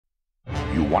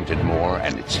You wanted more,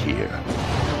 and it's here.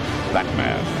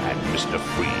 Batman and Mr.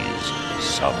 Freeze,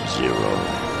 Sub-Zero.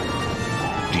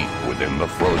 Deep within the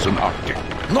frozen Arctic,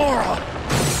 Nora!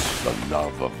 the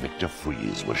love of Victor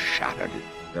Freeze was shattered.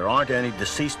 There aren't any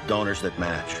deceased donors that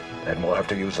match. Then we'll have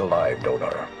to use a live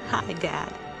donor. Hi,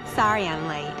 Dad. Sorry I'm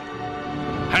late.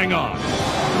 Hang on.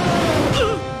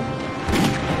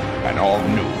 An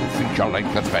all-new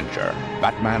feature-length adventure.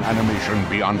 Batman animation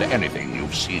beyond anything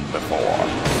you've seen before.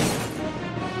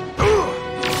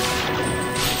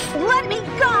 Let me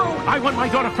go! I want my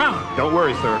daughter found. Don't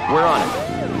worry, sir. We're on it.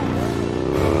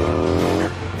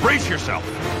 Brace yourself.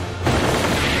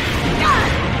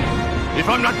 If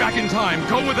I'm not back in time,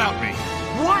 go without me.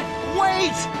 What?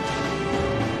 Wait!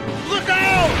 Look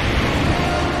out!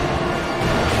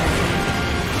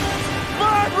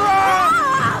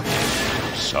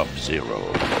 Sub-Zero.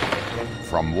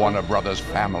 From Warner Brothers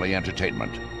Family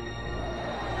Entertainment.